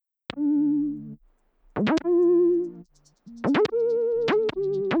Are you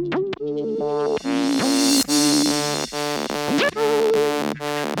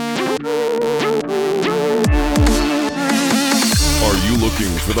looking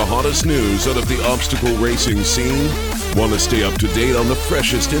for the hottest news out of the obstacle racing scene? Want to stay up to date on the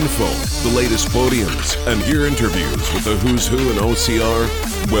freshest info, the latest podiums, and hear interviews with the who's who in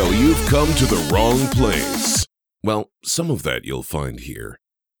OCR? Well, you've come to the wrong place. Well, some of that you'll find here.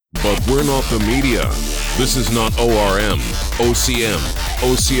 But we're not the media. This is not ORM, OCM,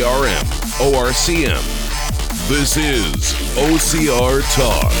 OCRM, ORCM. This is OCR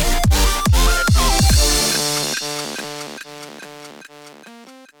Talk.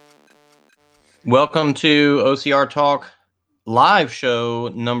 Welcome to OCR Talk live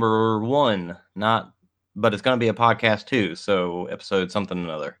show number 1. But it's going to be a podcast too, so episode something or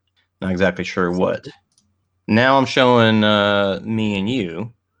another. Not exactly sure what. Now I'm showing me and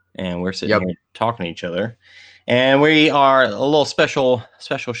you, and we're sitting here talking to each other. And we are a little special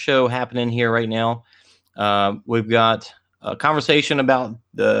show happening here right now. We've got a conversation about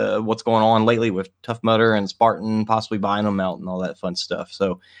what's going on lately with Tough Mudder and Spartan, possibly buying them out and all that fun stuff.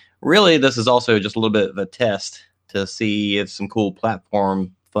 So really, this is also just a little bit of a test to see if some cool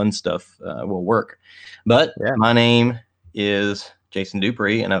platform fun stuff will work. But my name is Jason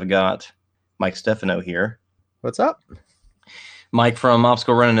Dupree, and I've got Mike Stefano here. What's up? Mike from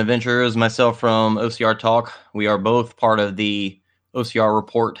Obstacle Running Adventures, myself from OCR Talk. We are both part of the OCR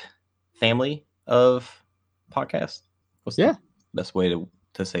Report family of podcasts. What's the best way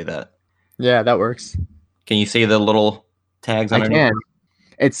to say that? Yeah, that works. Can you see the little tags underneath? I can.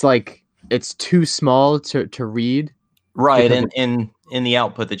 It's like it's too small to read. Right, and in the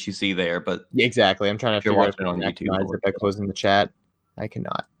output that you see there, but exactly. I'm trying to figure out if on YouTube if I close in the chat. I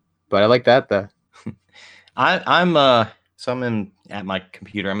cannot. But I like that though. I'm at my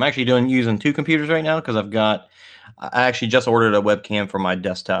computer. I'm actually using 2 computers right now because I actually just ordered a webcam for my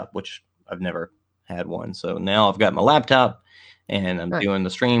desktop, which I've never had one. So now I've got my laptop and I'm doing the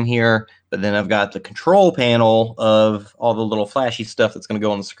stream here, but then I've got the control panel of all the little flashy stuff that's going to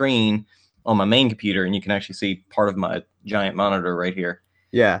go on the screen on my main computer, and you can actually see part of my giant monitor right here.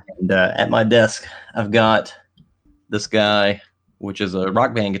 Yeah. And at my desk, I've got this guy, which is a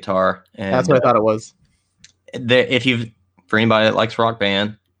Rock Band guitar. And that's what I thought it was. For anybody that likes Rock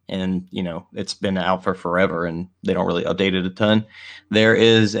Band, and it's been out for forever, and they don't really update it a ton, there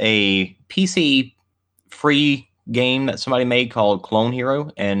is a PC free game that somebody made called Clone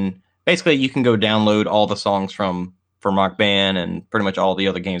Hero, and basically you can go download all the songs from Rock Band and pretty much all the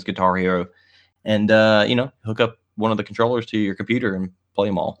other games, Guitar Hero, and hook up one of the controllers to your computer and play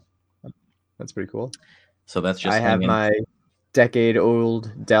them all. That's pretty cool. So that's just I have my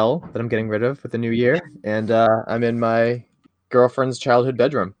decade-old Dell that I'm getting rid of with the new year, and I'm in my girlfriend's childhood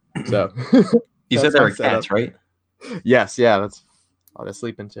bedroom. So you said there were cats, right? Yes, that's all they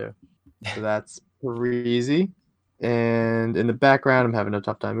sleep into. So that's pretty easy. And in the background, I'm having a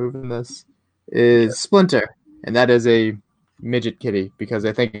tough time moving this, is Splinter. And that is a midget kitty because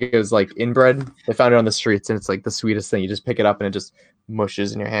I think it was like inbred. They found it on the streets, and it's like the sweetest thing. You just pick it up and it just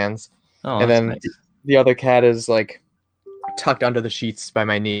mushes in your hands. Oh, and then nice. The other cat is like tucked under the sheets by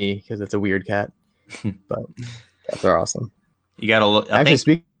my knee because it's a weird cat. But cats are awesome. You got to look. Actually,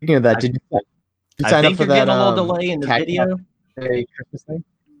 speaking of that, did you sign up for that? A little delay in the video. Christmas thing?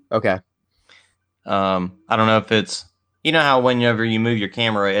 Okay. I don't know if it's, how whenever you move your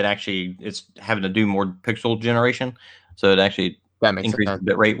camera, it's having to do more pixel generation. So it actually increases the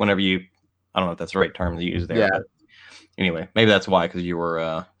bit rate whenever I don't know if that's the right term to use there. Yeah. But anyway, maybe that's why, because you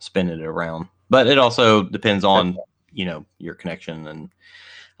were spinning it around. But it also depends on, your connection. And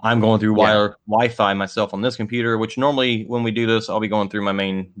I'm going through Wi-Fi myself on this computer, which normally when we do this, I'll be going through my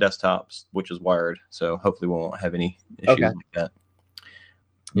main desktops, which is wired. So hopefully we won't have any issues like that.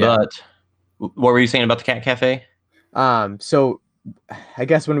 Yeah. But what were you saying about the Cat Cafe? So I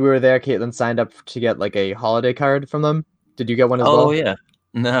guess when we were there, Caitlin signed up to get like a holiday card from them. Did you get one as well? Oh yeah.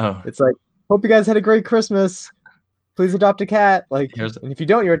 No. It's like, hope you guys had a great Christmas. Please adopt a cat. Like, and if you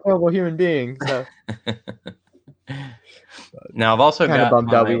don't, you're a terrible human being. So now I've also got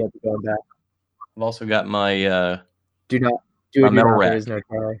bummed out we had to go back. I've also got my do not do my it. Metal rack. No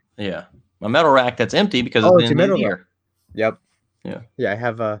yeah. My metal rack that's empty because it's in here. Yep. Yeah. Yeah, I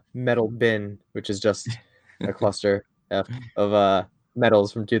have a metal bin, which is just a cluster of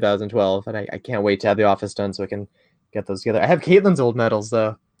medals from 2012, and I can't wait to have the office done so I can get those together. I have Caitlin's old medals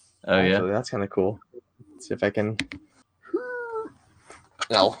though. Oh yeah, so that's kind of cool. Let's see if I can.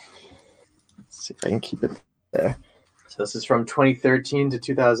 No. Let's see if I can keep it there. So this is from 2013 to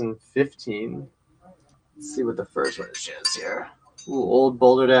 2015. Let's see what the first one is here. Ooh, old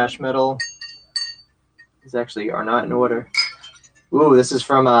Boulder Dash medal. These actually are not in order. Ooh, this is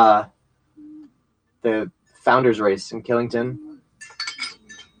from the Founders Race in Killington.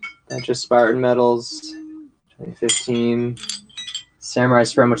 Bunch of Spartan medals. 2015. Samurai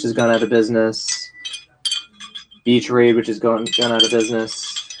Scrum, which has gone out of business. Beach Raid, which has gone out of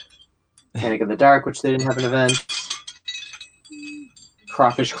business. Panic in the Dark, which they didn't have an event.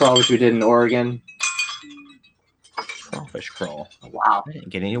 Crawfish Crawl, which we did in Oregon. Crawfish Crawl. Wow. I didn't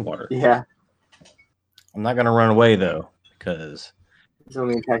get any water. Yeah. I'm not going to run away, though, because... It's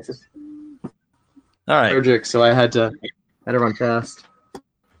only in Texas. All right. Allergic, so I had to run fast.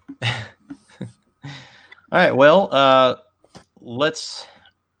 All right. Well, we're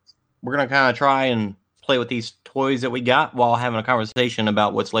going to kind of try and play with these toys that we got while having a conversation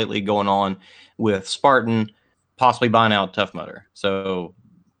about what's lately going on with Spartan possibly buying out Tough Mudder. So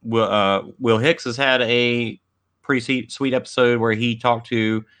Will Hicks has had a pretty sweet episode where he talked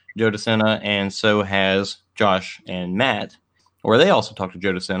to Joe DeSena, and so has Josh and Matt, where they also talked to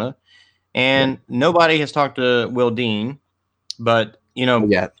Joe DeSena. And nobody has talked to Will Dean, but, in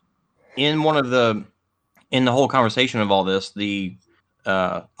the whole conversation of all this,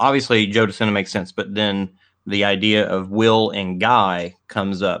 obviously Joe DeSena makes sense, but then the idea of Will and Guy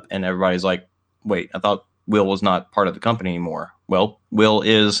comes up, and everybody's like, wait, I thought Will was not part of the company anymore. Well, Will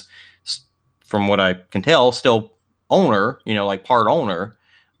is, from what I can tell, still owner, like part owner,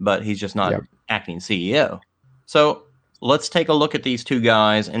 but he's just not acting CEO. So let's take a look at these two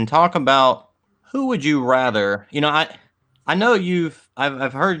guys and talk about who would you rather, I know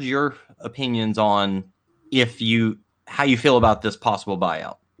I've heard your opinions on how you feel about this possible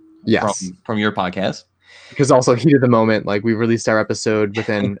buyout. Yes. From your podcast. Because also heat of the moment, like we released our episode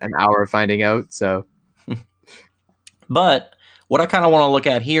within an hour of finding out. So, but what I kind of want to look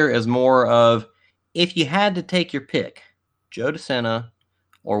at here is more of if you had to take your pick, Joe DeSena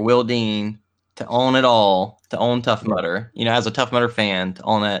or Will Dean to own it all, to own Tough Mudder, as a Tough Mudder fan, to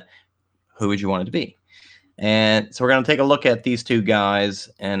own that, who would you want it to be? And so we're going to take a look at these two guys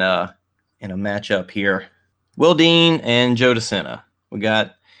in a matchup here. Will Dean and Joe DeSena. We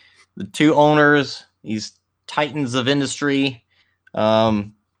got the two owners, these titans of industry.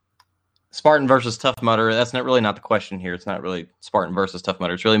 Spartan versus Tough Mudder. That's not the question here. It's not really Spartan versus Tough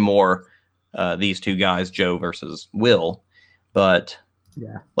Mudder. It's really more these two guys, Joe versus Will. But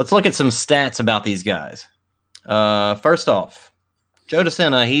let's look at some stats about these guys. First off, Joe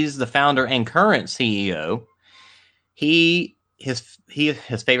DeSena, he's the founder and current CEO. His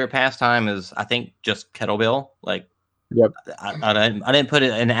favorite pastime is, I think, just kettlebell. Like, I didn't put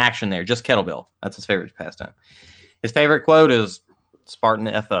it in action there. Just kettlebell. That's his favorite pastime. His favorite quote is Spartan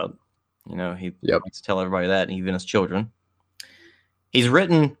F up. He likes to tell everybody that, even his children. He's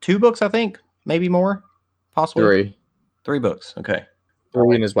written 2 books, I think, maybe more, possibly 3 books. Okay.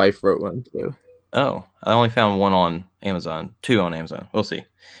 3, and his wife wrote one too. Oh, I only found 1 on Amazon, 2 on Amazon. We'll see.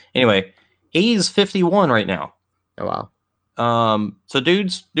 Anyway, he's 51 right now. Oh wow. So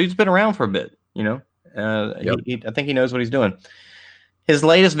dude's been around for a bit, I think he knows what he's doing. His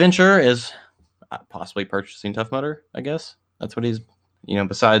latest venture is possibly purchasing Tough Mudder, I guess. That's what he's,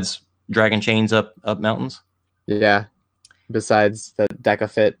 besides dragging chains up mountains. Yeah. Besides the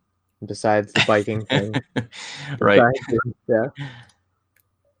DecaFit, besides the biking thing. Right. Yeah.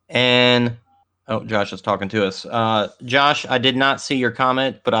 And Josh is talking to us. Josh, I did not see your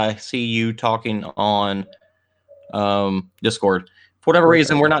comment, but I see you talking on Discord. For whatever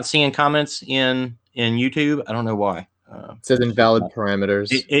reason, we're not seeing comments in YouTube. I don't know why. It says invalid parameters.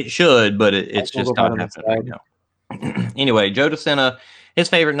 It should, but it's just not happening right now. Anyway, Joe DeSena, his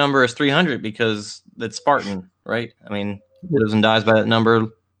favorite number is 300 because it's Spartan, right? I mean, lives and dies by that number,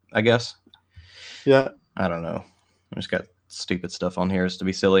 I guess. Yeah. I don't know. I just got stupid stuff on here just to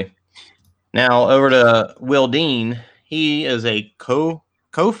be silly. Now, over to Will Dean. He is a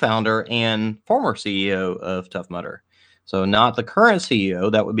co-founder and former CEO of Tough Mudder. So not the current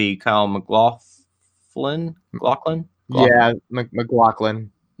CEO. That would be Kyle McLaughlin. Yeah,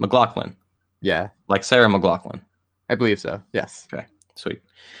 McLaughlin. McLaughlin. Yeah. Like Sarah McLaughlin. I believe so. Yes. Okay. Sweet.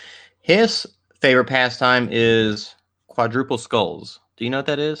 His favorite pastime is quadruple skulls. Do you know what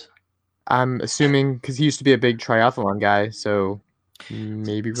that is? I'm assuming because he used to be a big triathlon guy, so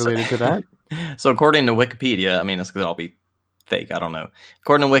maybe related to that. So according to Wikipedia, I mean, this could all be fake. I don't know.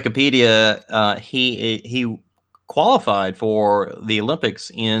 According to Wikipedia, he qualified for the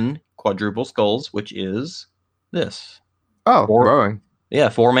Olympics in quadruple sculls, which is this. Oh, rowing. Yeah,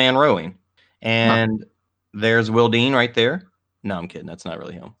 4-man rowing. And there's Will Dean right there. No, I'm kidding. That's not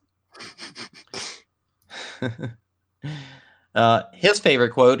really him. His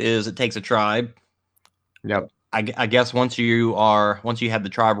favorite quote is, "It takes a tribe." Yep. I guess once you have the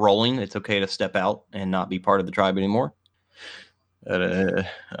tribe rolling, it's okay to step out and not be part of the tribe anymore.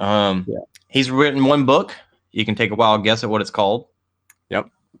 He's written one book. You can take a wild guess at what it's called. Yep.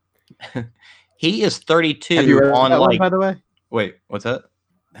 He is 32 Have you read on that one, like. by the way? Wait, what's that?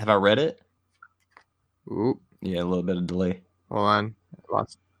 Have I read it? Ooh, Yeah, a little bit of delay. hold on.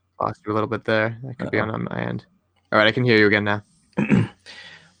 Lost you a little bit there. That could be on my end. All right, I can hear you again now.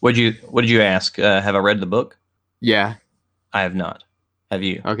 What did you ask? Have I read the book? Yeah. I have not. Have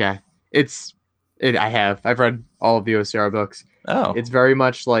you? Okay. I have. I've read all of the OCR books. Oh, It's very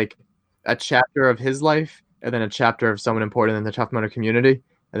much like a chapter of his life, and then a chapter of someone important in the Tough Mudder community,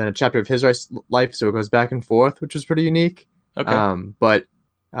 and then a chapter of his life. So it goes back and forth, which is pretty unique. okay. But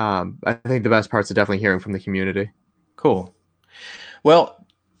I think the best parts are definitely hearing from the community. Cool. Well,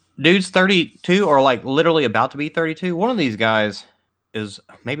 dude's 32 or like literally about to be 32. One of these guys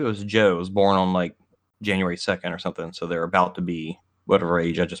maybe it was Joe, was born on like January 2nd or something. So they're about to be whatever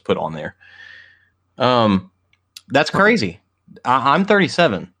age I just put on there. That's crazy. I'm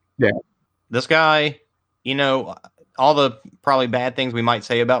 37. Yeah. This guy, all the probably bad things we might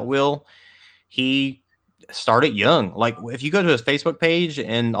say about Will, he started young. Like if you go to his Facebook page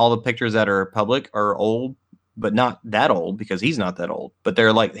and all the pictures that are public are old, but not that old because he's not that old, but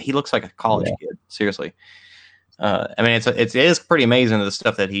they're like, he looks like a college kid. Seriously. I mean, it is pretty amazing the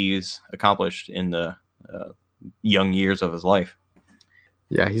stuff that he's accomplished in the young years of his life.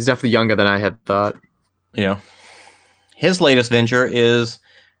 Yeah, he's definitely younger than I had thought. His latest venture is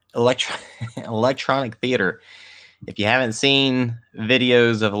electronic theater. If you haven't seen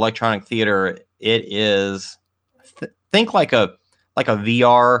videos of electronic theater, it is think like a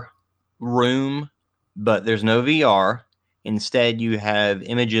VR room, but there's no VR. Instead, you have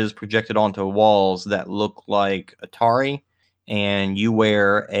images projected onto walls that look like Atari, and you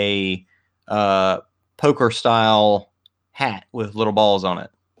wear a poker style hat with little balls on it.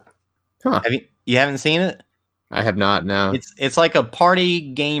 Huh. You haven't seen it? I have not, no. It's like a party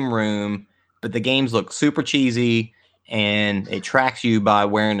game room, but the games look super cheesy, and it tracks you by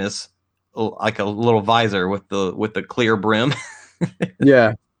wearing this like a little visor with the clear brim.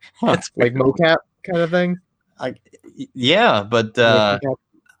 Yeah. Huh. It's like cool. mocap kind of thing? Yeah, but I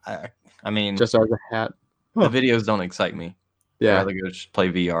mean, just as a hat. the videos don't excite me. Yeah. I'd rather go just play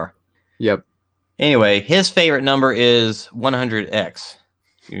VR. Yep. Anyway, his favorite number is 100x.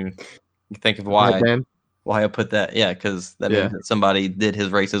 You think of why I put that? Yeah, because that means that somebody did his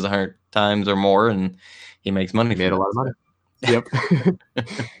races 100 times or more, and he makes money. He made a lot of money. Yep.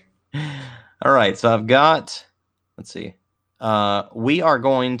 All right, so I've got. Let's see. We are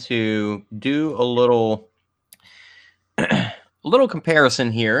going to do a little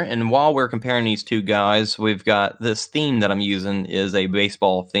comparison here, and while we're comparing these two guys, we've got this theme that I'm using is a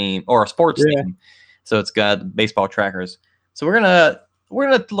baseball theme or a sports theme, so it's got baseball trackers. So we're gonna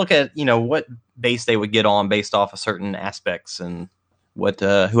look at what base they would get on based off of certain aspects, and what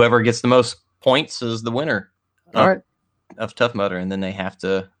whoever gets the most points is the winner. All right. Of Tough Mudder, and then they have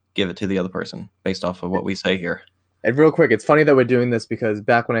to give it to the other person based off of what we say here. And real quick, it's funny that we're doing this because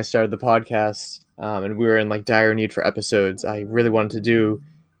back when I started the podcast, and we were in like dire need for episodes, I really wanted to do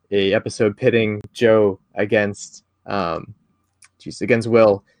a episode pitting Joe against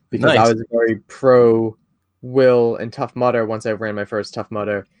Will, because Nice. I was very pro Will and Tough Mudder once I ran my first Tough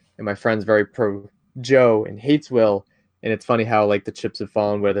Mudder, and my friend's very pro Joe and hates Will. And it's funny how like the chips have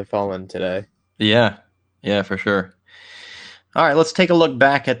fallen where they've fallen today. Yeah, for sure. All right, let's take a look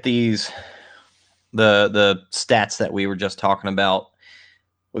back at these the stats that we were just talking about.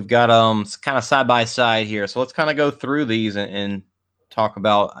 We've got kind of side by side here, so let's kind of go through these and talk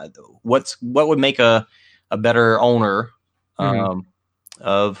about what would make a better owner of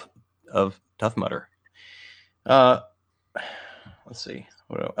Tough Mudder. Let's see.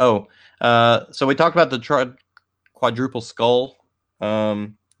 So we talked about the quadruple skull.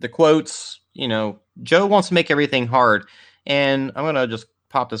 The quotes. Joe wants to make everything hard, and I'm gonna just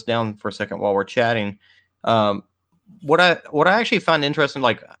pop this down for a second while we're chatting. What I actually find interesting,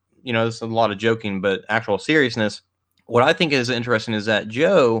 like, this is a lot of joking, but actual seriousness. What I think is interesting is that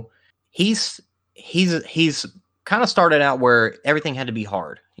Joe, he's kind of started out where everything had to be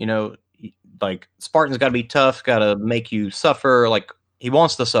hard. Like Spartan's got to be tough, got to make you suffer. Like he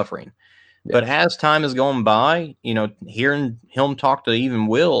wants the suffering. Yeah. But as time is going by, hearing him talk to even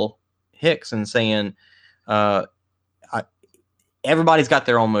Will Hicks and saying, everybody's got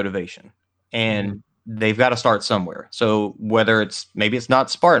their own motivation, and they've got to start somewhere. So whether maybe it's not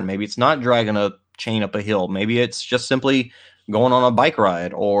Spartan, maybe it's not dragging a chain up a hill, maybe it's just simply going on a bike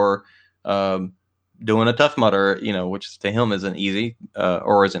ride or doing a Tough Mudder, which to him isn't easy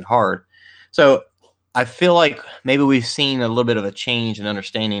or isn't hard. So I feel like maybe we've seen a little bit of a change in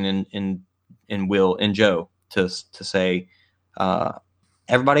understanding in Joe to say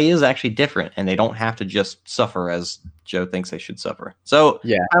everybody is actually different, and they don't have to just suffer as Joe thinks they should suffer. So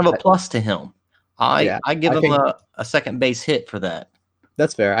Yeah, kind of a plus to him. I give him think a second base hit for that.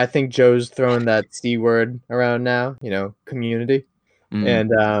 that's fair. I think Joe's throwing that C word around now, community.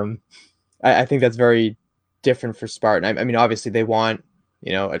 And I think that's very different for Spartan. I mean, obviously they want,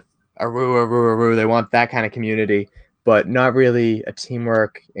 a roo, they want that kind of community, but not really a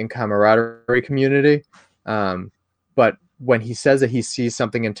teamwork and camaraderie community. But when he says that he sees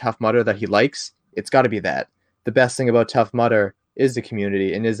something in Tough Mudder that he likes, it's got to be that. The best thing about Tough Mudder is the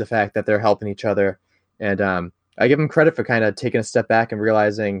community and is the fact that they're helping each other. And I give him credit for kind of taking a step back and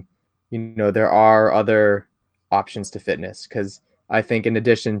realizing, there are other options to fitness. Because I think in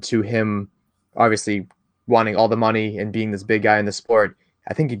addition to him obviously wanting all the money and being this big guy in the sport,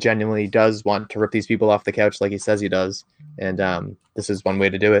 I think he genuinely does want to rip these people off the couch like he says he does. And this is one way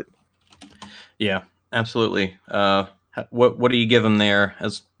to do it. Yeah, absolutely. What do you give him there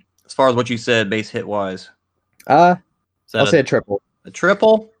as far as what you said base hit wise? I'll say a triple. A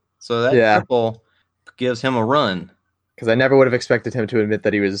triple? So that triple gives him a run. Because I never would have expected him to admit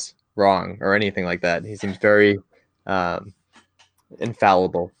that he was wrong or anything like that. He seems very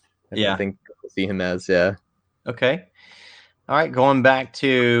infallible. I think I see him as, Okay. All right, going back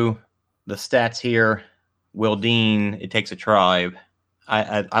to the stats here, Will Dean, it takes a tribe.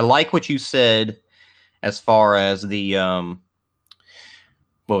 I like what you said as far as the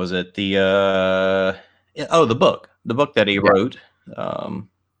what was it? The book that he wrote.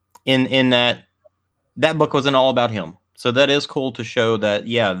 In that book wasn't all about him. So that is cool to show that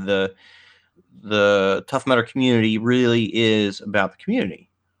the Tough Mudder community really is about the community.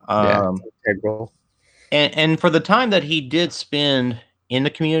 Integral. And for the time that he did spend in the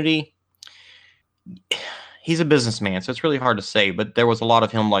community, he's a businessman, so it's really hard to say. But there was a lot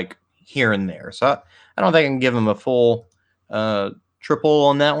of him like here and there. So I don't think I can give him a full triple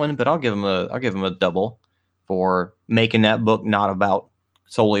on that one, but I'll give him a double for making that book not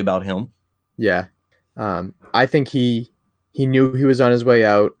solely about him. Yeah, I think he knew he was on his way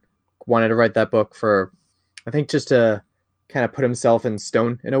out. Wanted to write that book for, I think, just to kind of put himself in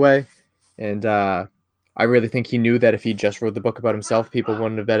stone in a way, and I really think he knew that if he just wrote the book about himself, people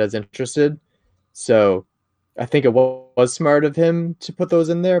wouldn't have been as interested. So I think it was smart of him to put those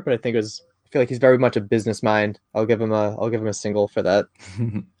in there, but I feel like he's very much a business mind. I'll give him a single for that.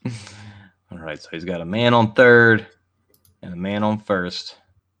 All right, so he's got a man on third and a man on first,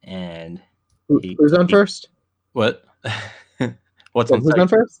 and who's on first? What? Who's on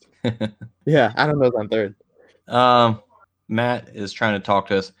first? Yeah, I don't know who's on third. Matt is trying to talk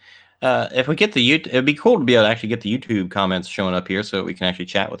to us. If we get it'd be cool to be able to actually get the YouTube comments showing up here so that we can actually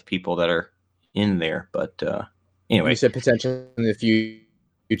chat with people that are in there. But anyway, you said potentially in the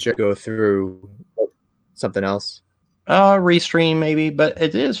future go through something else. Restream maybe, but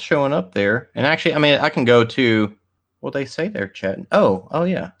it is showing up there. And actually, I mean, I can go to what they say they're chatting. Oh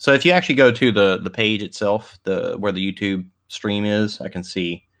yeah. So if you actually go to the page itself, where the YouTube stream is, I can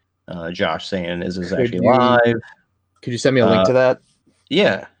see Josh saying, "Is this actually live?" Could you send me a link to that?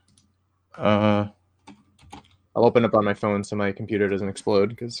 Yeah. I'll open up on my phone so my computer doesn't explode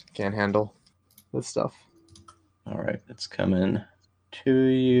because I can't handle this stuff. All right, it's coming to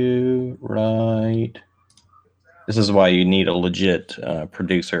you right. This is why you need a legit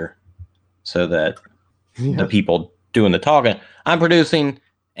producer, so that the people doing the talking. I'm producing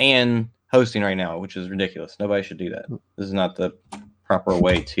and hosting right now, which is ridiculous. Nobody should do that. This is not the proper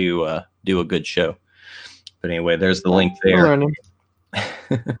way to do a good show. But anyway, there's the link there.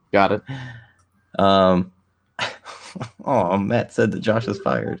 Got it. Matt said that Josh is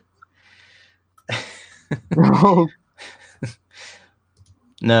fired.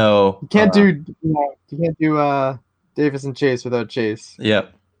 No. You can't do Davis and Chase without Chase.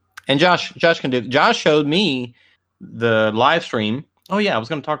 Yep. And Josh can do. Josh showed me the live stream. Oh yeah, I was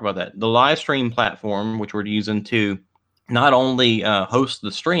going to talk about that. The live stream platform, which we're using to not only host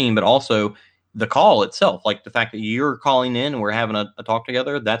the stream, but also the call itself. Like the fact that you're calling in and we're having a talk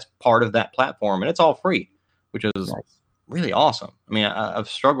together, that's part of that platform, and it's all free, which is really awesome. I mean, I've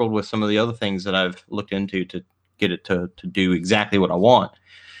struggled with some of the other things that I've looked into to get it to do exactly what I want.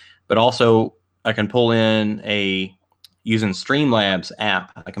 But also, I can pull in using Streamlabs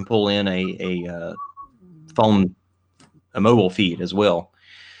app. I can pull in a mobile feed as well.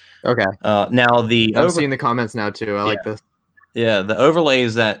 Okay. Now I'm seeing the comments now too. I like this. Yeah, the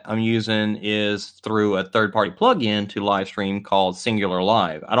overlays that I'm using is through a third-party plugin to live stream called Singular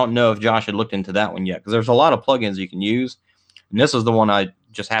Live. I don't know if Josh had looked into that one yet, because there's a lot of plugins you can use, and this is the one I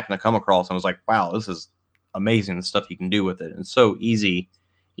just happened to come across and was like, wow, this is amazing, the stuff you can do with it. And so easy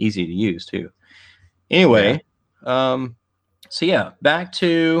to use too. Anyway, so yeah, back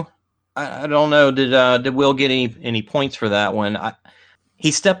to, I don't know, did Will get any points for that one?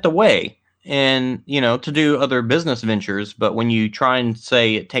 He stepped away and, to do other business ventures, but when you try and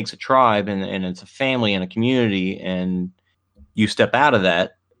say it takes a tribe and it's a family and a community and you step out of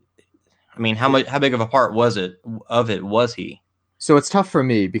that, I mean, how big of a part was he? So it's tough for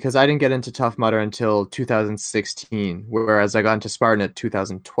me because I didn't get into Tough Mudder until 2016, whereas I got into Spartan at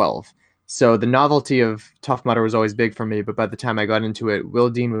 2012. So the novelty of Tough Mudder was always big for me, but by the time I got into it, Will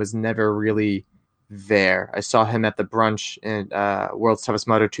Dean was never really there. I saw him at the brunch in World's Toughest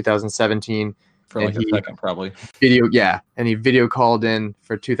Mudder 2017. For like a second, probably. And he video called in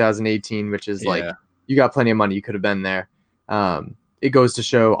for 2018, which is like, you got plenty of money, you could have been there. It goes to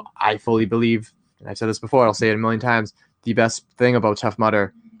show, I fully believe, and I've said this before, I'll say it a million times, the best thing about Tough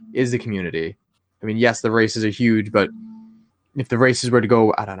Mudder is the community. I mean, yes, the races are huge, but if the races were to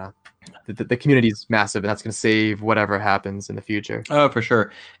go, I don't know, the community is massive, and that's going to save whatever happens in the future. Oh, for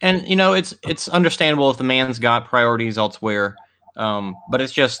sure. And, it's understandable if the man's got priorities elsewhere, but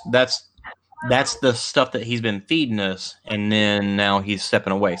it's just that's the stuff that he's been feeding us, and then now he's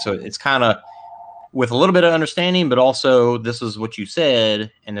stepping away. So it's kind of with a little bit of understanding, but also this is what you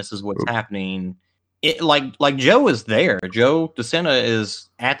said, and this is what's happening. It, like Joe is there. Joe DeSena is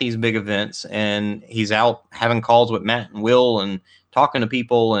at these big events, and he's out having calls with Matt and Will and talking to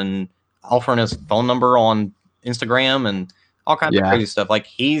people and offering his phone number on Instagram and all kinds of crazy stuff. Like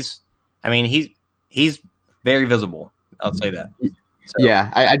he's very visible. I'll say that. So.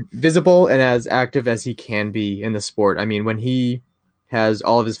 Yeah, I visible and as active as he can be in the sport. I mean, when he has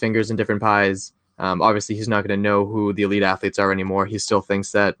all of his fingers in different pies, obviously he's not going to know who the elite athletes are anymore. He still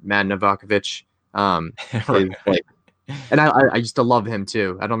thinks that Matt Novakovic is like, and I used to love him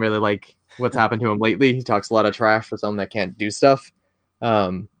too. I don't really like what's happened to him lately. He talks a lot of trash for someone that can't do stuff,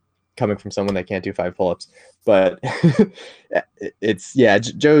 coming from someone that can't do 5 pull-ups. But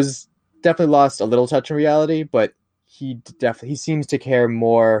Joe's definitely lost a little touch in reality, but he seems to care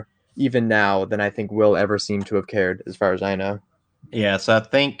more even now than I think Will ever seemed to have cared, as far as I know. Yeah, so I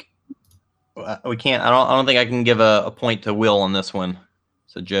think we can't. I don't think I can give a point to Will on this one.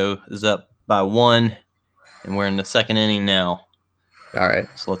 So Joe is up by 1, and we're in the second inning now. All right.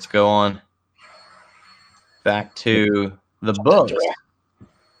 So let's go on back to the books.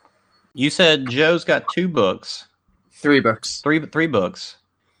 You said Joe's got 2 books. 3 books. Three books.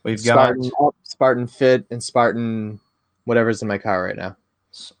 We've Spartan got Up, Spartan Fit, and Spartan whatever's in my car right now.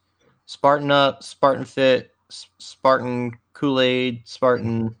 Spartan Up, Spartan Fit, Spartan Kool-Aid,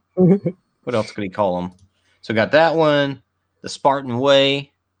 Spartan. What else could he call them? So got that one, the Spartan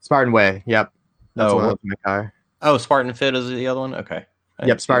Way. Spartan Way, yep. That's one in my car. Oh, Spartan Fit is the other one? Okay.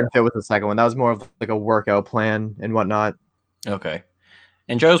 Yep, Spartan Fit was the second one. That was more of like a workout plan and whatnot. Okay.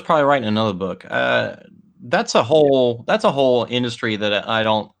 And Joe's probably writing another book. That's a whole industry that I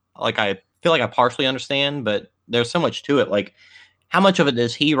don't like. I feel like I partially understand, but there's so much to it. Like, how much of it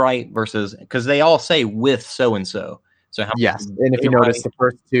does he write versus, because they all say with so and so. So how yes, and if you notice, the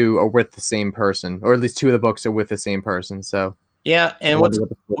first 2 are with the same person, or at least 2 of the books are with the same person. So yeah, and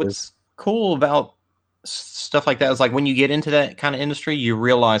what's cool about stuff like that is like when you get into that kind of industry, you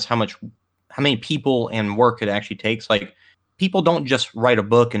realize how many people and work it actually takes. Like, people don't just write a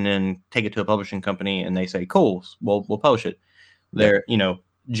book and then take it to a publishing company and they say, cool, we'll publish it.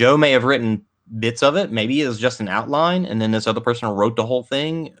 Joe may have written bits of it. Maybe it was just an outline, and then this other person wrote the whole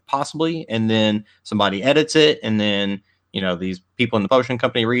thing, possibly, and then somebody edits it, and then, these people in the publishing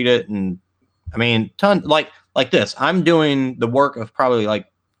company read it. And I mean, like this, I'm doing the work of probably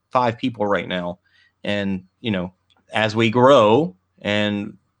like 5 people right now. And, as we grow,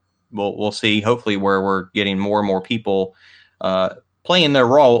 and we'll see hopefully where we're getting more and more people playing their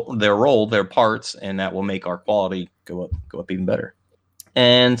role, their parts, and that will make our quality go up even better.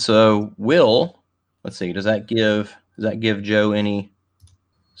 And so Will, let's see, does that give Joe any?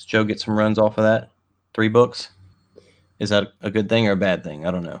 Does Joe get some runs off of that? 3 books? Is that a good thing or a bad thing?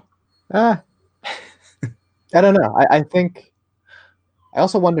 I don't know. I don't know. I think I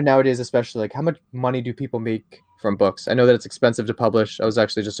also wonder nowadays, especially, like, how much money do people make from books? I know that it's expensive to publish. I was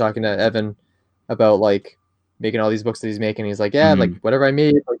actually just talking to Evan about like making all these books that he's making. He's like, yeah, like whatever I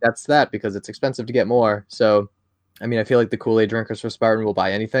made, like that's that, because it's expensive to get more. So, I mean, I feel like the Kool-Aid drinkers for Spartan will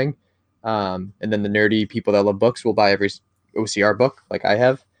buy anything. And then the nerdy people that love books will buy every OCR book, like I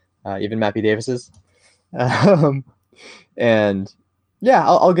have, even Mappy Davis's. And yeah,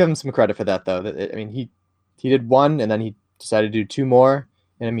 I'll give him some credit for that, though. I mean, he did 1, and then he decided to do 2 more.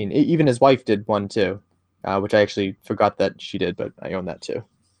 And I mean, even his wife did 1 too. which I actually forgot that she did, but I own that too.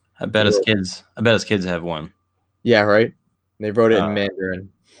 I bet his kids have one. Yeah, right. They wrote it in Mandarin.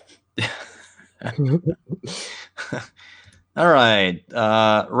 All right.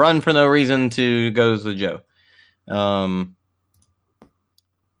 Run for no reason to goes with Joe.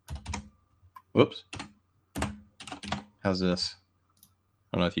 Whoops. How's this?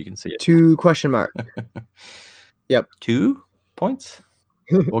 I don't know if you can see it. 2 question mark. Yep. 2 points.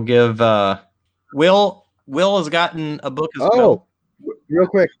 We'll give Will has gotten a book as well. Real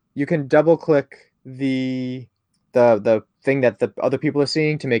quick, you can double click the thing that the other people are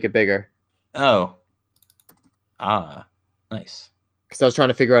seeing to make it bigger. Oh. Nice. Because I was trying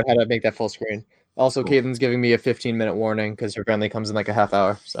to figure out how to make that full screen. Also, cool. Caitlin's giving me a 15-minute warning because her friendly comes in like a half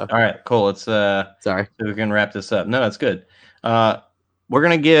hour. So all right, cool. Let's sorry. So we can wrap this up. No, that's good. We're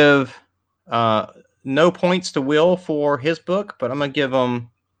gonna give no points to Will for his book, but I'm gonna give him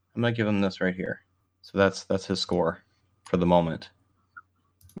this right here. So that's his score for the moment.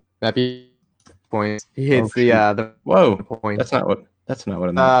 Happy points. He hits the point. That's not what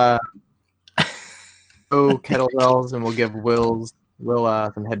I meant. Kettlebells, and we'll give Will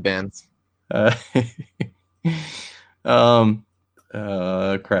some headbands. Crap.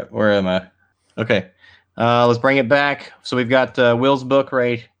 Where am I? Okay. Let's bring it back. So we've got Will's book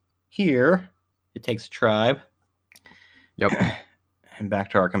right here. It Takes a Tribe. Yep. And back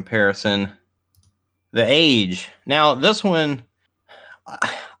to our comparison. The age. Now this one,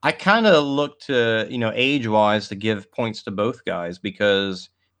 I kind of look to, age-wise to give points to both guys because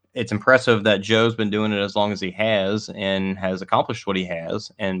it's impressive that Joe's been doing it as long as he has and has accomplished what he has,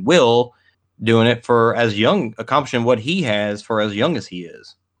 and Will doing it for as young, accomplishing what he has for as young as he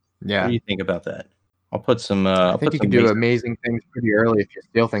is. Yeah. What do you think about that? I'll put some. I think you can do amazing things pretty early if you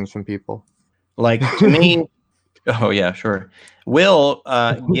steal things from people. Like to me. Oh yeah, sure. Will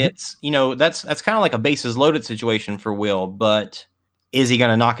gets, that's kind of like a bases loaded situation for Will, but is he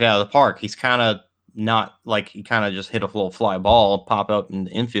going to knock it out of the park? He's kind of not like he kind of just hit a little fly ball, pop up in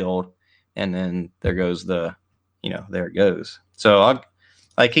the infield, and then there goes there it goes. So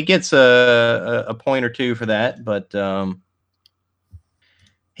he gets a point or two for that, but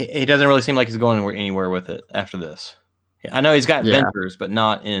he doesn't really seem like he's going anywhere with it after this. I know he's got ventures, but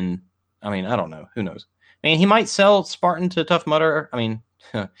not in. I mean, I don't know. Who knows? I mean, he might sell Spartan to Tough Mudder. I mean,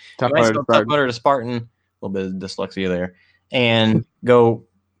 Tough Mudder to Spartan. A little bit of dyslexia there, and go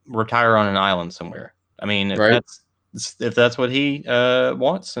retire on an island somewhere. I mean, if that's what he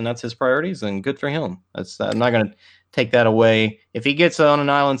wants and that's his priorities, then good for him. I'm not going to take that away. If he gets on an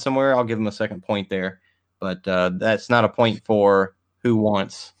island somewhere, I'll give him a second point there. But that's not a point for who I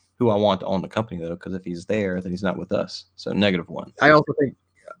want to own the company, though, because if he's there, then he's not with us. So -1. I also think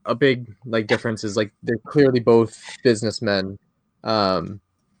a big difference is they're clearly both businessmen, and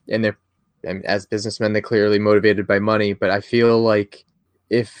as businessmen, they're clearly motivated by money. But I feel like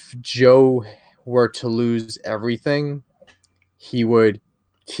if Joe were to lose everything, he would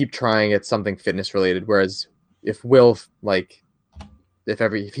keep trying at something fitness related. Whereas if Will,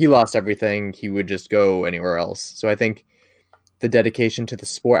 if he lost everything, he would just go anywhere else. So I think the dedication to the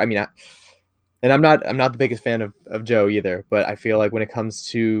sport. I mean, I'm not the biggest fan of Joe either, but I feel like when it comes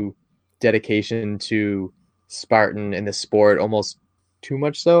to dedication to Spartan in the sport, almost too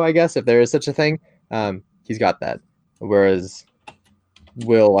much so, I guess, if there is such a thing, he's got that. Whereas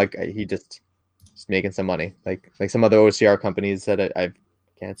Will, he just making some money, like some other OCR companies that I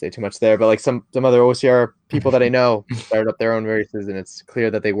can't say too much there, but some other OCR people that I know started up their own races, and it's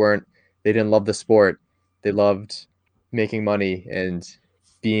clear that they didn't love the sport. They loved making money and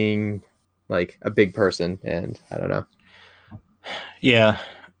being a big person, and I don't know. Yeah,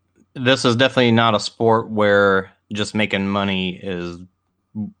 this is definitely not a sport where just making money is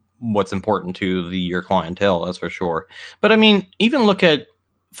what's important to your clientele, that's for sure. But I mean, even look at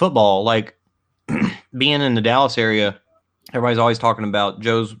football, being in the Dallas area, everybody's always talking about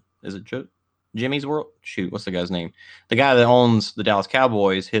Jimmy's World? Shoot, what's the guy's name? The guy that owns the Dallas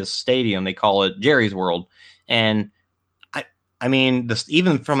Cowboys, his stadium, they call it Jerry's World. And I mean,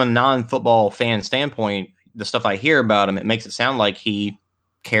 even from a non-football fan standpoint, the stuff I hear about him, it makes it sound like he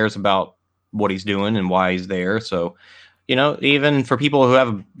cares about what he's doing and why he's there. So, even for people who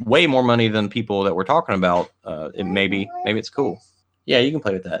have way more money than people that we're talking about, maybe it's cool. Yeah, you can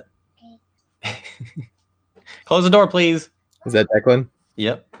play with that. Close the door, please. Is that Declan?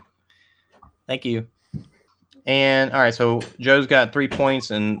 Yep. Thank you. And all right, so Joe's got 3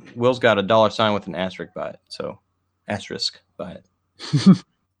 points, and Will's got a $sign with an asterisk by it. So asterisk by it.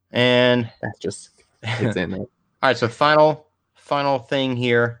 And asterisk. It's in there. All right, so final thing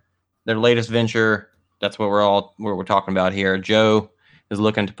here, their latest venture. That's what we're talking about here. Joe is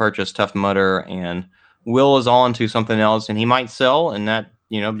looking to purchase Tough Mudder, and Will is on to something else, and he might sell, and that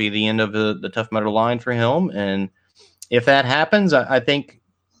be the end of the Tough Mudder line for him. And if that happens, I think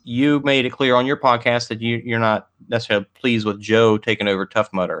you made it clear on your podcast that you're not necessarily pleased with Joe taking over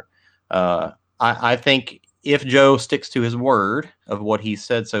Tough Mudder. I think if Joe sticks to his word of what he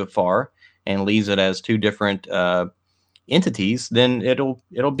said so far and leaves it as two different entities, then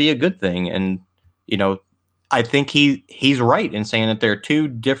it'll be a good thing. And I think he's right in saying that they're two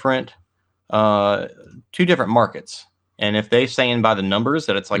different markets. And if they're saying by the numbers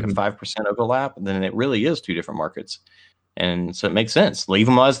that it's like a 5% overlap, then it really is two different markets. And so it makes sense. Leave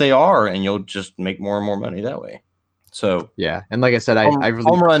them as they are, and you'll just make more and more money that way. So yeah, and like I said, I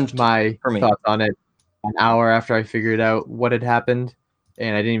released my thoughts on it an hour after I figured out what had happened,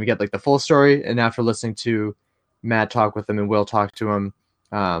 and I didn't even get like the full story. And after listening to Matt talk with him and Will talk to him,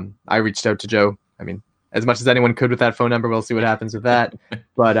 I reached out to Joe. I mean, as much as anyone could with that phone number. We'll see what happens with that.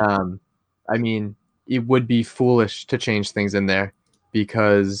 But I mean, it would be foolish to change things in there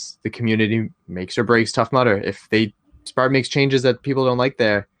because the community makes or breaks Tough Mudder. If Spartan makes changes that people don't like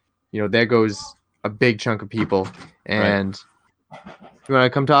there goes a big chunk of people. And you want to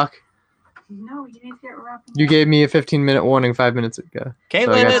come talk? No, you need to get wrapped. You gave me a 15-minute warning 5 minutes ago. Caitlin,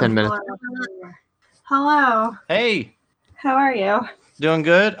 so I got 10 minutes. Hello. Hey. How are you? Doing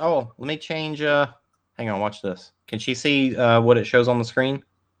good. Oh, let me change. Hang on, watch this. Can she see what it shows on the screen?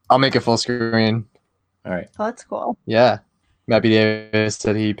 I'll make it full screen. All right. Oh, that's cool. Yeah. Mappy Davis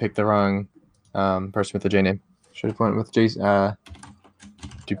said he picked the wrong person with the J name. Should have went with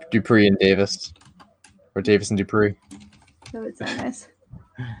Dupree and Davis. Or Davis and Dupree. That would sound nice.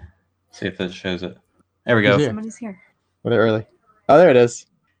 See if it shows it. There we go. Somebody's here. Were they early? Oh, there it is.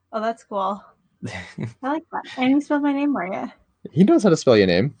 Oh, that's cool. I like that. And you spelled my name right. He knows how to spell your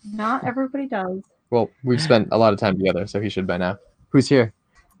name. Not everybody does. Well, we've spent a lot of time together, so he should by now. Who's here?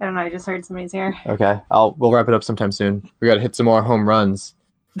 I don't know. I just heard somebody's here. Okay. We'll wrap it up sometime soon. We got to hit some more home runs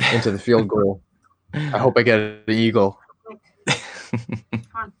into the field goal. I hope I get an eagle.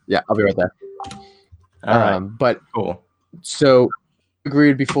 Yeah, I'll be right there. All right. But cool. So, I agree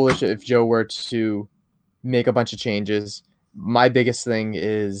it'd be foolish if Joe were to make a bunch of changes. My biggest thing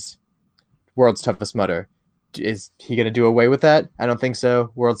is World's Toughest Mudder. Is he going to do away with that? I don't think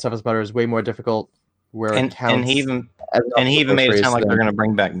so. World's Toughest Mudder is way more difficult. And he even made it sound like they're going to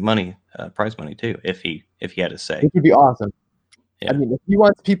bring back money, prize money too, if he had to say. It would be awesome. Yeah. I mean, if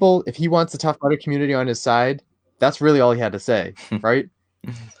he wants the Tough Mudder community on his side, that's really all he had to say, right?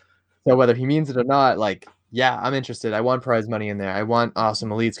 So whether he means it or not, like, yeah, I'm interested. I want prize money in there. I want awesome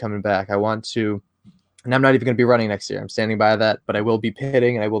elites coming back. I want to, and I'm not even going to be running next year. I'm standing by that, but I will be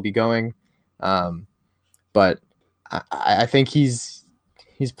pitting and I will be going. But I think he's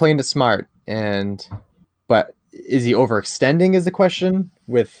playing it smart. But is he overextending is the question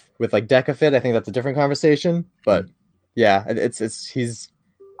with like DecaFit? I think that's a different conversation. But yeah, he's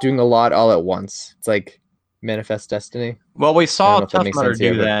doing a lot all at once. It's like Manifest Destiny. Well, we saw Tough Mudder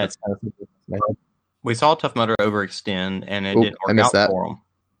do that. We saw Tough Mudder overextend, and it didn't work out for him.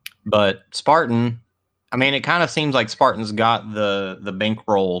 But Spartan, I mean, it kind of seems like Spartan's got the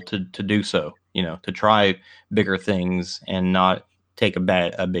bankroll to do so. To try bigger things and not take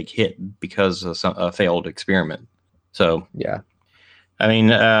a big hit because of a failed experiment. So yeah, I mean,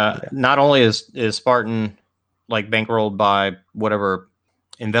 not only is Spartan like bankrolled by whatever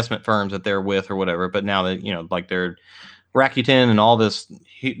investment firms that they're with or whatever, but now that like they're Rakuten and all this,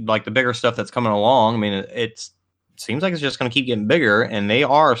 like the bigger stuff that's coming along. I mean, it seems like it's just going to keep getting bigger, and they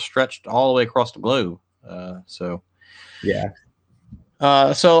are stretched all the way across the globe. So yeah.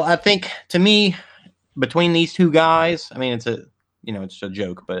 So I think, to me, between these two guys, I mean, it's a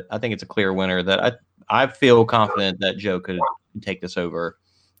joke, but I think it's a clear winner that I feel confident that Joe could take this over,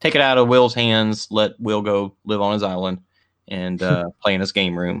 take it out of Will's hands, let Will go live on his island and play in his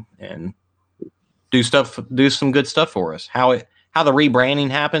game room and do some good stuff for us. How the rebranding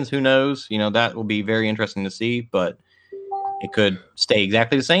happens, who knows? That will be very interesting to see, but it could stay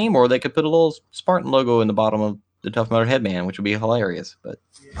exactly the same, or they could put a little Spartan logo in the bottom of the Tough Mudder headband, which would be hilarious. But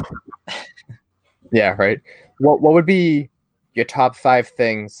yeah, right. What would be your top 5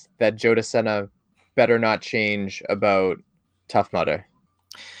 things that Joe DeSena better not change about Tough Mudder?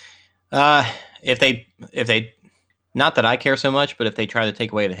 If they, not that I care so much, but if they try to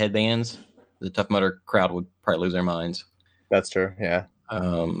take away the headbands, the Tough Mudder crowd would probably lose their minds. That's true. Yeah.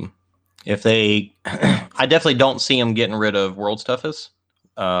 If they, I definitely don't see them getting rid of World's Toughest.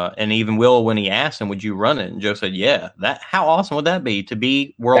 And even Will, when he asked him, would you run it? And Joe said, yeah. How awesome would that be to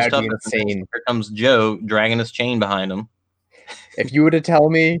be World's Toughest? Insane. Here comes Joe dragging his chain behind him. If you were to tell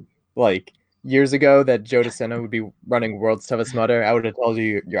me, like, years ago that Joe DeSena would be running World's Toughest Mudder, I would have told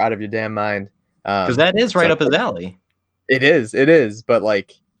you you're out of your damn mind. Because that is right so up his alley. It is. But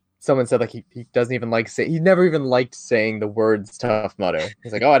like someone said, like he doesn't even like he never even liked saying the words Tough Mudder.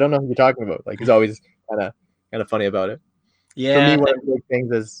 He's like, oh, I don't know who you're talking about. Like he's always kind of funny about it. Yeah. For me, one of the big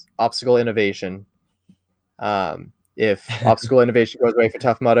things is obstacle innovation. If obstacle innovation goes away for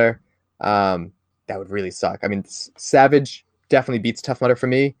Tough Mudder, that would really suck. I mean, Savage definitely beats Tough Mudder for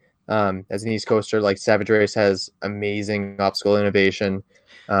me. As an East Coaster, like Savage Race has amazing obstacle innovation.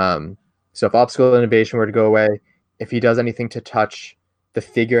 So if obstacle innovation were to go away, if he does anything to touch the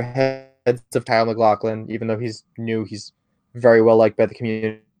figureheads of Kyle McLaughlin, even though he's new, he's very well liked by the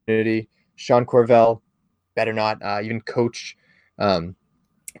community. Sean Corvell, better not. Even Coach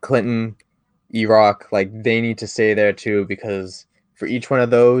Clinton, E-Rock, like they need to stay there too, because for each one of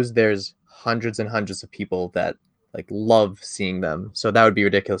those, there's hundreds and hundreds of people that like love seeing them. So that would be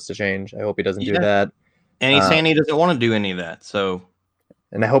ridiculous to change. I hope he doesn't do that. And he's saying he doesn't want to do any of that. So,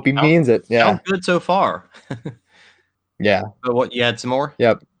 and I hope he means it. Yeah, sounds good so far. Yeah. But what? You had some more?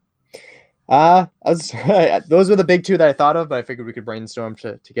 Yep. Those were the big two that I thought of, but I figured we could brainstorm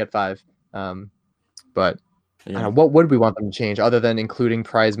to get 5. But I don't know, what would we want them to change other than including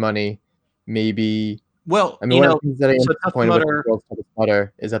prize money? Maybe. Well, I mean, one of the things that I am disappointed with World's Toughest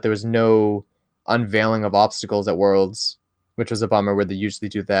Mudder is that there was no unveiling of obstacles at Worlds, which was a bummer where they usually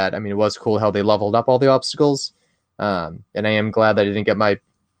do that. I mean, it was cool how they leveled up all the obstacles. And I am glad that I didn't get my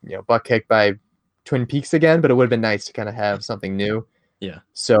butt kicked by Twin Peaks again, but it would have been nice to kind of have something new. Yeah.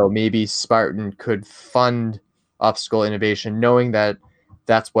 So maybe Spartan could fund obstacle innovation, knowing that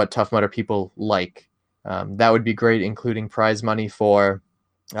that's what Tough Mudder people like. That would be great, including prize money for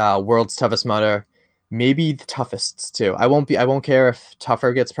World's Toughest Mudder, maybe the Toughest too. I won't care if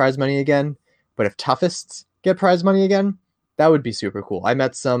Tougher gets prize money again, but if Toughest get prize money again, that would be super cool. I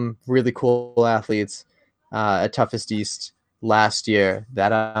met some really cool athletes at Toughest East last year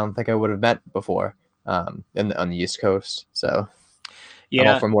that I don't think I would have met before on the East Coast. So I'm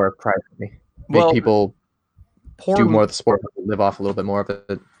all for more prize money. Make people do more of the sport, live off a little bit more of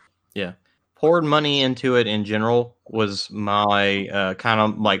it. Yeah. Poured money into it in general was my kind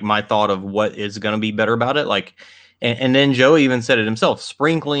of like my thought of what is going to be better about it. Like, and then Joe even said it himself,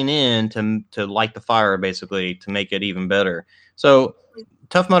 sprinkling in to light the fire, basically, to make it even better. So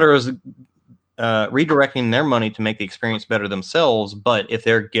Tough Mudder is redirecting their money to make the experience better themselves. But if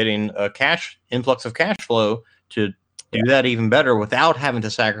they're getting a influx of cash flow to do that even better without having to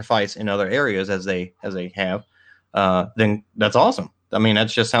sacrifice in other areas as they have, then that's awesome. I mean, that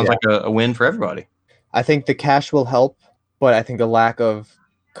just sounds like a win for everybody. I think the cash will help, but I think the lack of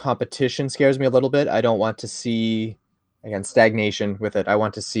competition scares me a little bit. I don't want to see, again, stagnation with it. I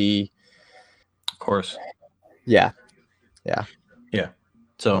want to see... Of course. Yeah.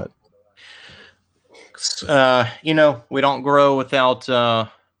 So, we don't grow without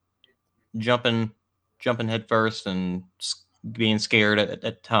jumping head first and being scared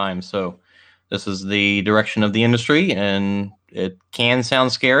at times. So this is the direction of the industry, and it can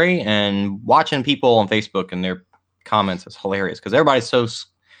sound scary. And watching people on Facebook and their comments is hilarious because everybody's so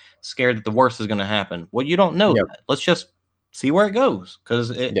scared that the worst is going to happen. Well, you don't know that. Let's just see where it goes because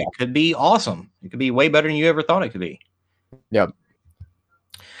it could be awesome. It could be way better than you ever thought it could be. Yep.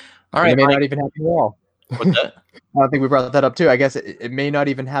 All right. It may not even happen at all. What's that? I don't think we brought that up too. I guess it may not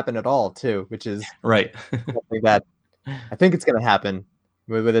even happen at all too, which is right. Something that I think it's going to happen.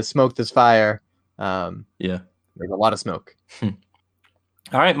 With the smoke, there's fire. There's a lot of smoke. All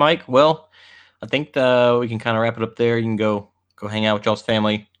right, Mike. Well, I think we can kind of wrap it up there. You can go hang out with y'all's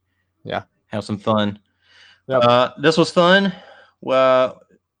family. Yeah. Have some fun. Yep. This was fun. Well,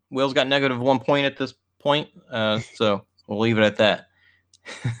 Will's got -1 point at this point, so we'll leave it at that.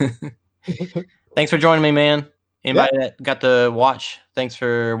 Thanks for joining me, man. Anybody that got to watch, thanks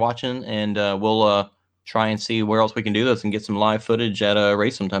for watching, and we'll try and see where else we can do this and get some live footage at a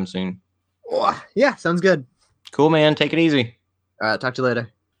race sometime soon. Yeah, sounds good. Cool, man. Take it easy. All right, talk to you later.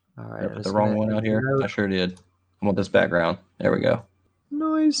 All right, I put the wrong one out here. I sure did. I want this background. There we go.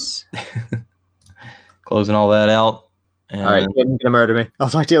 Nice. Closing all that out. And... All right, you're gonna murder me. I'll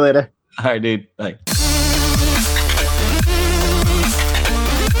talk to you later. All right, dude. Bye.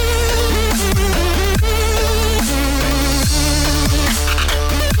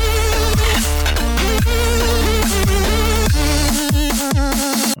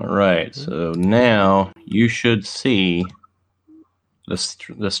 All right, so now you should see the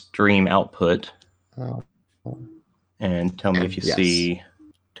stream output, and tell me if you see.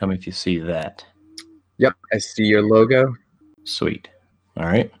 Tell me if you see that. Yep, I see your logo. Sweet. All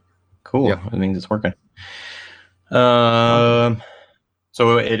right. Cool. Yep. That means it's working. So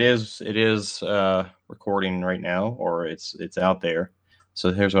it is recording right now, or it's out there.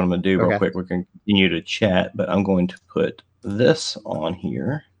 So here's what I'm going to do real Okay. quick. We're going to continue to chat, but I'm going to put this on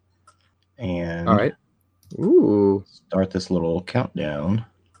here and All right. Ooh, start this little countdown.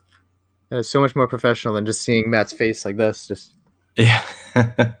 that is so much more professional than just seeing Matt's face like this. Just Yeah.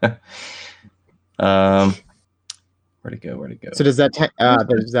 Where'd it go? so does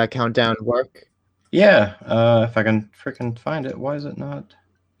that countdown work? Yeah. If I can freaking find it. Why is it not?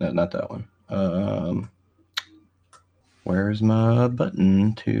 No, not that one. Where's my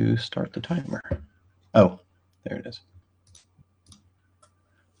button to start the timer? Oh, there it is.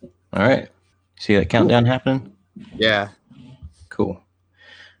 All right. See that countdown happening? Yeah. Cool.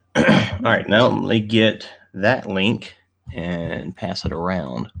 All right. Now let me get that link and pass it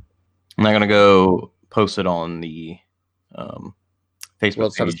around. I'm not going to go post it on the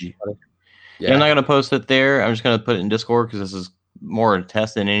Facebook page. Yeah, I'm not going to post it there. I'm just going to put it in Discord because this is more a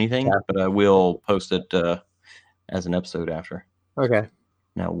test than anything, but I will post it as an episode after. Okay.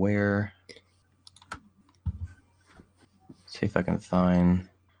 Now where? See if I can find.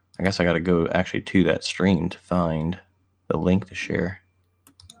 I guess I got to go actually to that stream to find the link to share.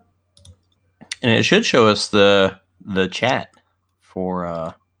 And it should show us the chat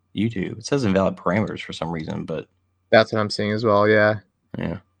for YouTube. It says invalid parameters for some reason, but That's what I'm seeing as well. Yeah.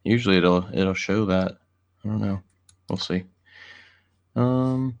 yeah, usually it'll show that. I don't know. We'll see.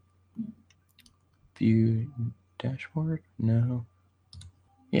 View dashboard? No.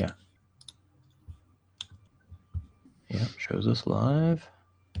 Yeah. Yeah, shows us live.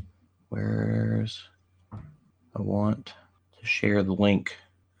 Where's I want to share the link.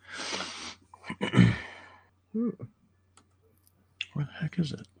 Where the heck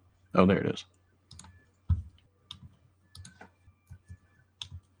is it? Oh, there it is.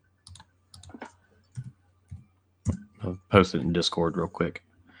 I'll post it in Discord real quick.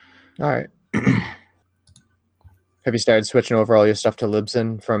 All right. Have you started switching over all your stuff to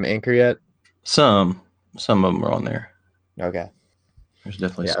Libsyn from Anchor yet? Some of them are on there. Okay. There's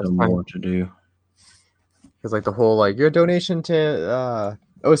definitely Yeah, some that's fine. more to do. Because like the whole your donation to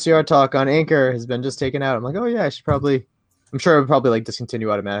OCR talk on Anchor has been just taken out. I'm like, oh yeah, I'm sure it would probably like discontinue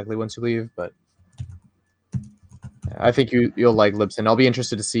automatically once you leave, but I think you'll like Libsyn. I'll be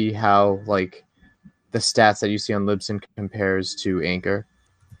interested to see how like the stats that you see on Libsyn compares to Anchor.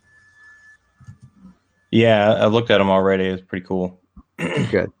 Yeah, I looked at them already. It's pretty cool.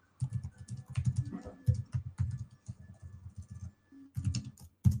 Good.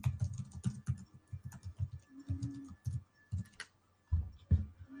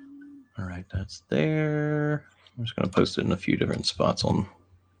 All right, that's there. I'm just going to post it in a few different spots on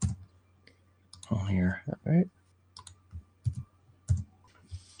here. All right.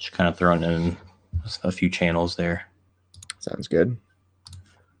 Just kind of throwing in a few channels there. Sounds good.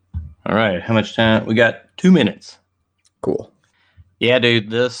 All right, how much time? We got 2 minutes. Cool. Yeah, dude,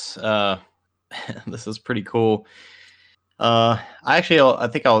 this this is pretty cool. I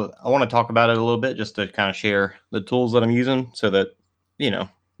think I want to talk about it a little bit just to kind of share the tools that I'm using so that,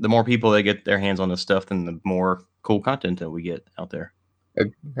 the more people that get their hands on this stuff, then the more cool content that we get out there.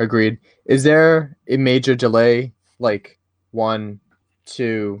 Agreed. Is there a major delay, like 1,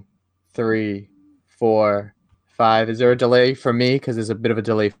 2, 3, 4, 5? Is there a delay for me? Because there's a bit of a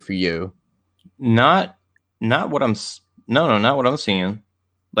delay for you. Not what I'm. No, not what I'm seeing.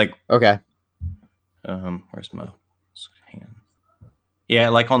 Like, Okay. where's my hand? Yeah,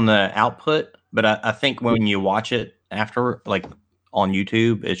 like on the output, but I think when you watch it after, like on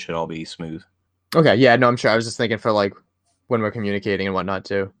YouTube, it should all be smooth. Okay. Yeah. No, I'm sure. I was just thinking for like when we're communicating and whatnot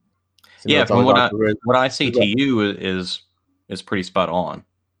too. Since Yeah, that's from always what I awkward. see to you is pretty spot on.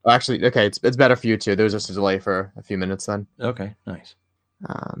 Actually, okay. It's better for you too. There was just a delay for a few minutes then. Okay, nice.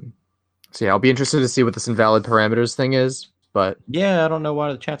 So yeah, I'll be interested to see what this invalid parameters thing is. But Yeah, I don't know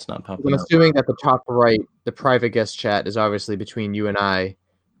why the chat's not popping I'm up. assuming that the top right, the private guest chat, is obviously between you and I,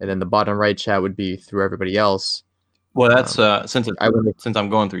 and then the bottom right chat would be through everybody else. Well, that's since I'm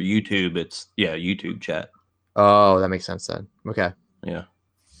going through YouTube, it's YouTube chat. Oh, that makes sense then. Okay, Yeah.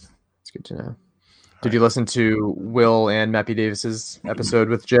 it's good to know. Did you listen to Will and Mappy Davis's episode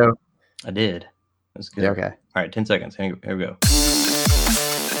with Joe? I did. That's good. Yeah. Okay. All right, 10 seconds. Here we go.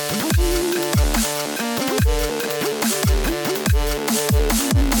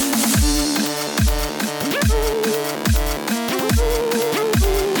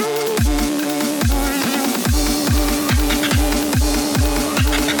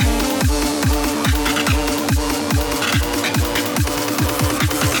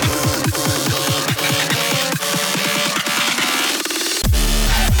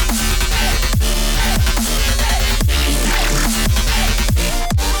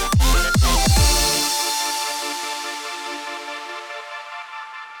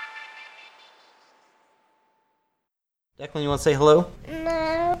 Declan, you want to say hello?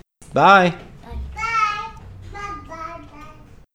 No. Bye.